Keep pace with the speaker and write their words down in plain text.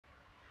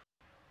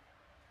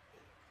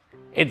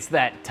It's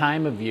that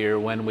time of year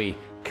when we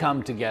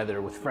come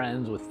together with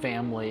friends, with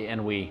family,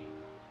 and we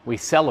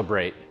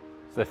celebrate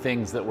the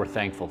things that we're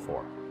thankful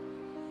for.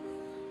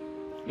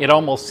 It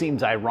almost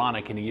seems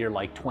ironic in a year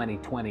like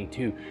 2020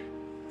 to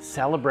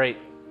celebrate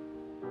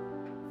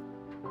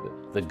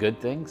the good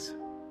things.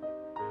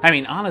 I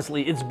mean,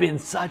 honestly, it's been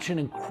such an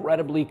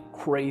incredibly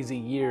crazy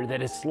year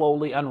that has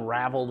slowly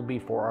unraveled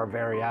before our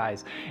very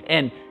eyes.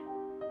 And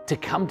to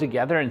come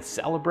together and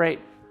celebrate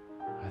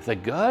the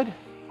good,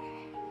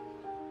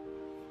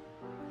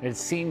 it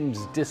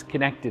seems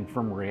disconnected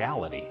from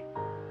reality.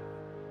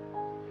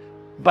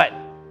 But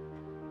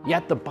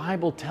yet the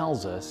Bible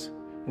tells us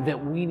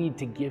that we need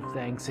to give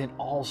thanks in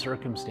all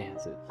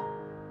circumstances.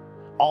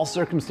 All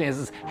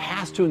circumstances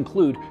has to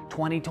include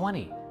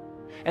 2020.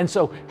 And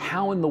so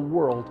how in the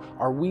world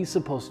are we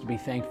supposed to be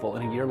thankful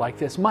in a year like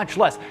this? Much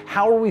less,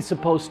 how are we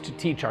supposed to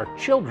teach our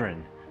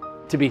children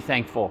to be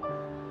thankful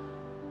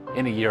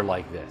in a year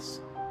like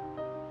this?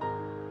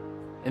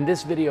 In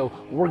this video,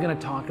 we're going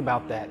to talk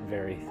about that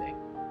very thing.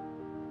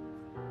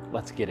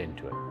 Let's get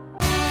into it.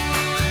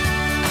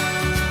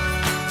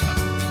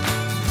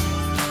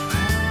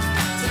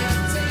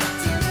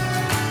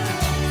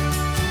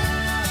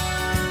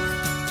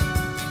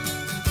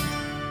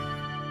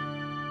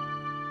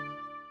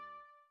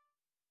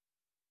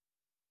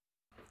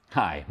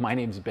 Hi, my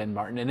name is Ben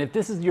Martin, and if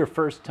this is your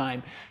first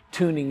time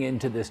tuning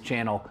into this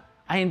channel,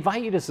 I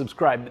invite you to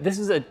subscribe. This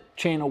is a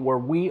channel where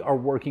we are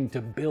working to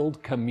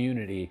build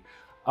community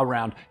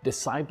around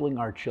discipling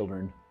our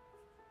children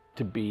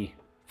to be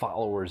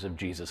followers of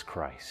Jesus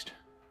Christ.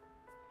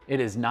 It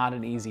is not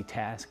an easy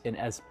task, and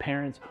as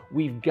parents,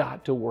 we've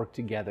got to work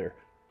together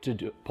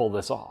to pull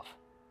this off.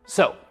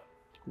 So,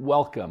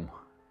 welcome.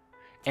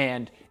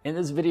 And in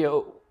this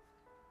video,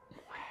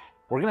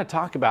 we're going to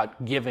talk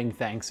about giving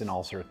thanks in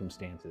all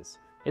circumstances.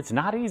 It's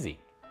not easy.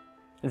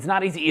 It's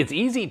not easy. It's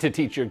easy to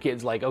teach your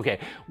kids, like, okay,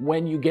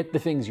 when you get the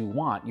things you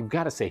want, you've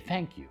got to say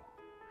thank you.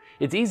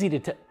 It's easy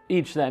to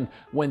teach them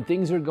when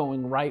things are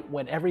going right,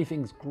 when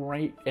everything's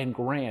great and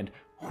grand,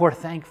 we're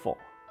thankful.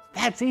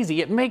 That's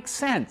easy. It makes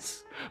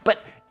sense.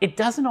 But it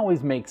doesn't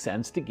always make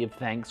sense to give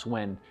thanks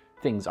when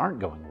things aren't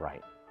going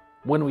right,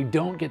 when we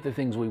don't get the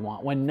things we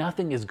want, when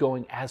nothing is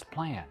going as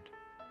planned.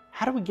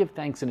 How do we give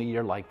thanks in a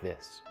year like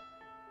this?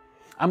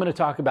 I'm going to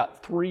talk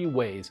about 3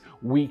 ways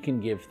we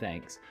can give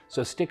thanks.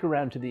 So stick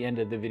around to the end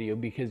of the video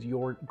because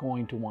you're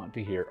going to want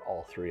to hear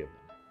all 3 of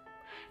them.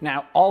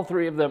 Now, all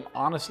 3 of them,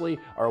 honestly,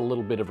 are a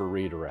little bit of a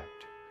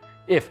redirect.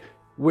 If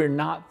we're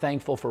not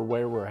thankful for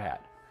where we're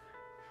at,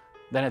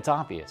 then it's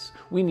obvious.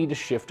 We need to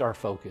shift our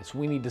focus.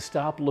 We need to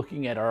stop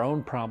looking at our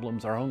own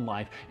problems, our own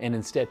life, and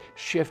instead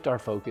shift our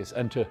focus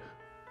onto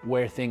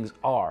where things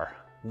are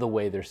the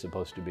way they're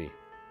supposed to be.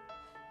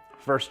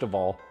 First of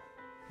all,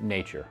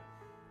 nature.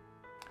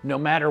 No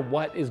matter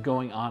what is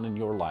going on in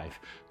your life,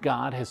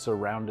 God has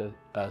surrounded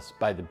us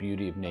by the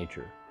beauty of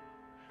nature.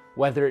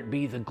 Whether it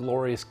be the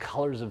glorious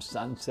colors of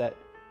sunset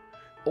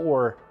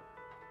or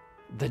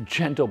the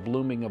gentle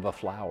blooming of a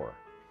flower,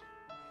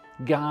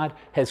 God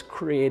has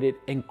created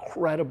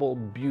incredible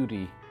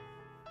beauty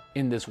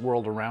in this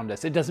world around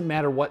us. It doesn't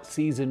matter what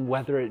season,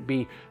 whether it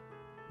be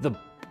the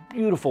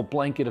beautiful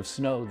blanket of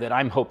snow that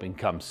I'm hoping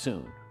comes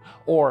soon,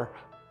 or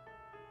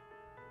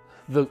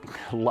the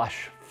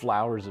lush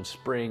flowers of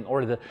spring,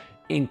 or the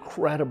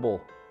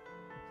incredible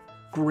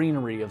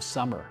greenery of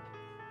summer,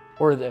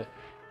 or the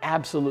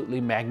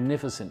absolutely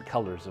magnificent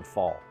colors of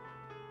fall.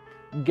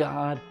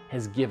 God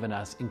has given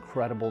us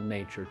incredible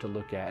nature to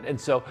look at.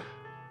 And so,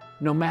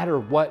 no matter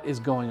what is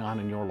going on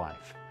in your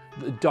life,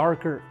 the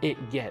darker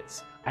it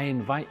gets, I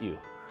invite you,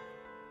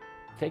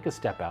 take a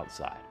step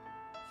outside,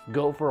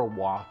 go for a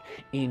walk,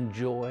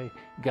 enjoy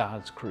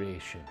God's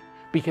creation,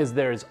 because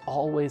there is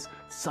always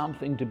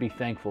something to be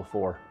thankful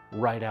for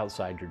right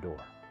outside your door.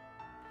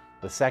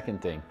 The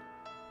second thing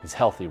is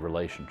healthy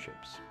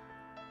relationships.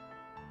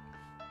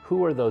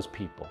 Who are those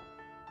people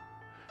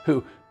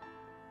who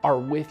are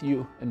with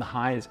you in the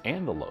highs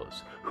and the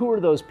lows? Who are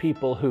those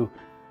people who,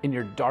 in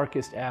your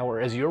darkest hour,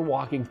 as you're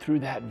walking through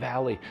that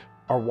valley,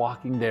 are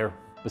walking there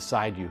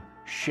beside you,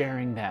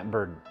 sharing that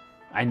burden?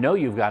 I know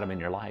you've got them in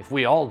your life.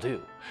 We all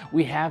do.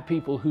 We have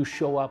people who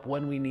show up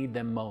when we need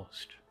them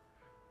most.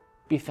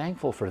 Be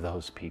thankful for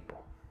those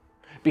people,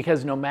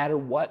 because no matter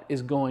what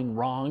is going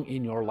wrong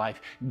in your life,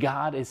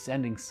 God is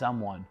sending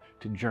someone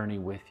to journey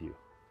with you.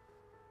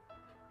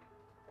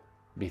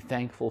 Be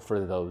thankful for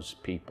those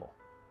people.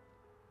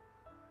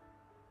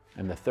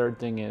 And the third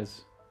thing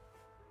is,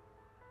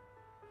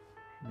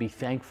 be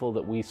thankful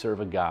that we serve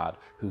a God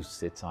who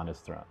sits on his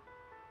throne.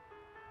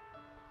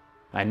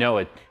 I know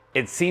it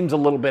seems a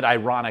little bit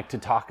ironic to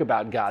talk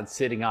about God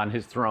sitting on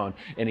his throne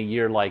in a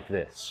year like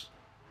this.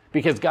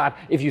 Because God,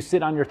 if you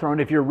sit on your throne,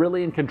 if you're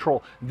really in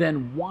control,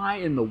 then why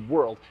in the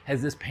world has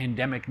this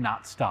pandemic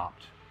not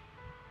stopped?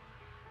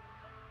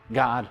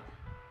 God,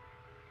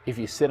 if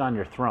you sit on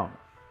your throne,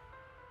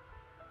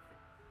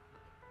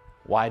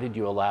 why did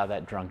you allow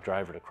that drunk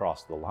driver to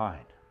cross the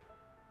line?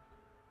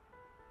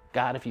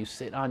 God, if you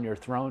sit on your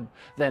throne,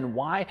 then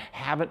why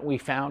haven't we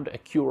found a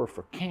cure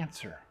for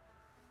cancer?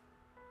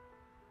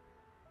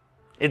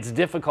 It's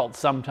difficult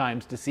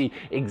sometimes to see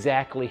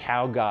exactly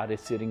how God is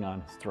sitting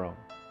on his throne.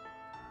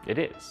 It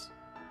is.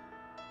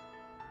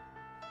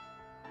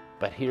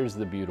 But here's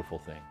the beautiful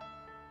thing.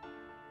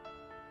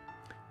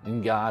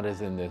 And God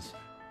is in this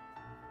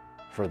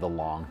for the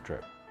long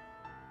trip.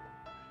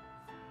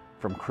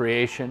 From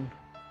creation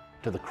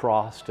to the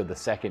cross to the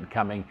second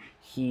coming,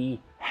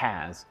 he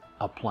has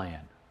a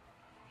plan.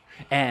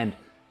 And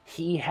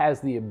he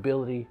has the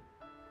ability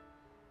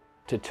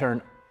to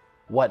turn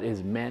what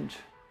is meant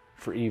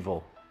for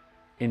evil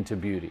into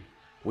beauty.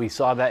 We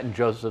saw that in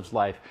Joseph's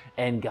life,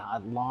 and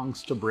God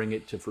longs to bring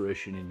it to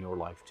fruition in your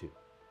life too.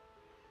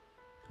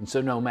 And so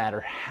no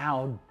matter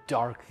how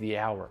dark the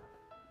hour,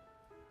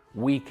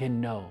 we can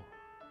know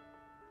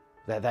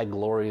that that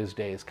glorious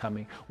day is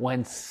coming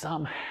when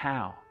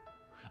somehow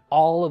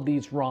all of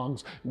these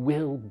wrongs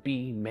will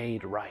be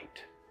made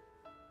right.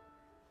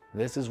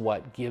 This is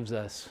what gives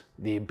us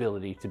the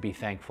ability to be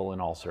thankful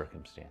in all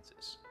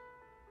circumstances.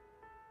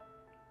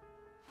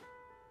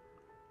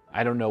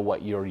 I don't know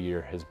what your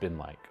year has been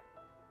like,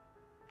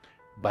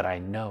 but I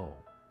know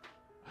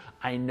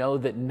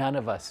that none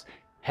of us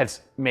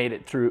has made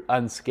it through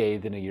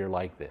unscathed in a year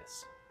like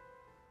this.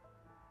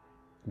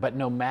 But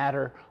no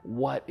matter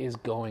what is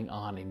going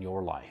on in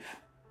your life,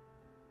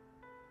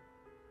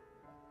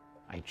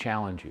 I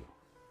challenge you.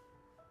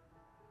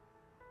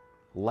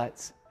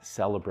 Let's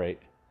celebrate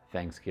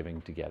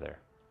Thanksgiving together.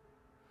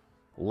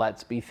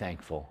 Let's be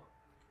thankful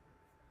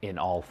in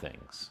all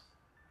things.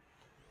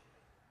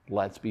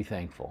 Let's be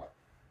thankful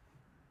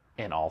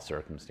in all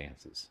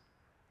circumstances.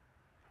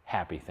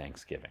 Happy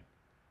Thanksgiving.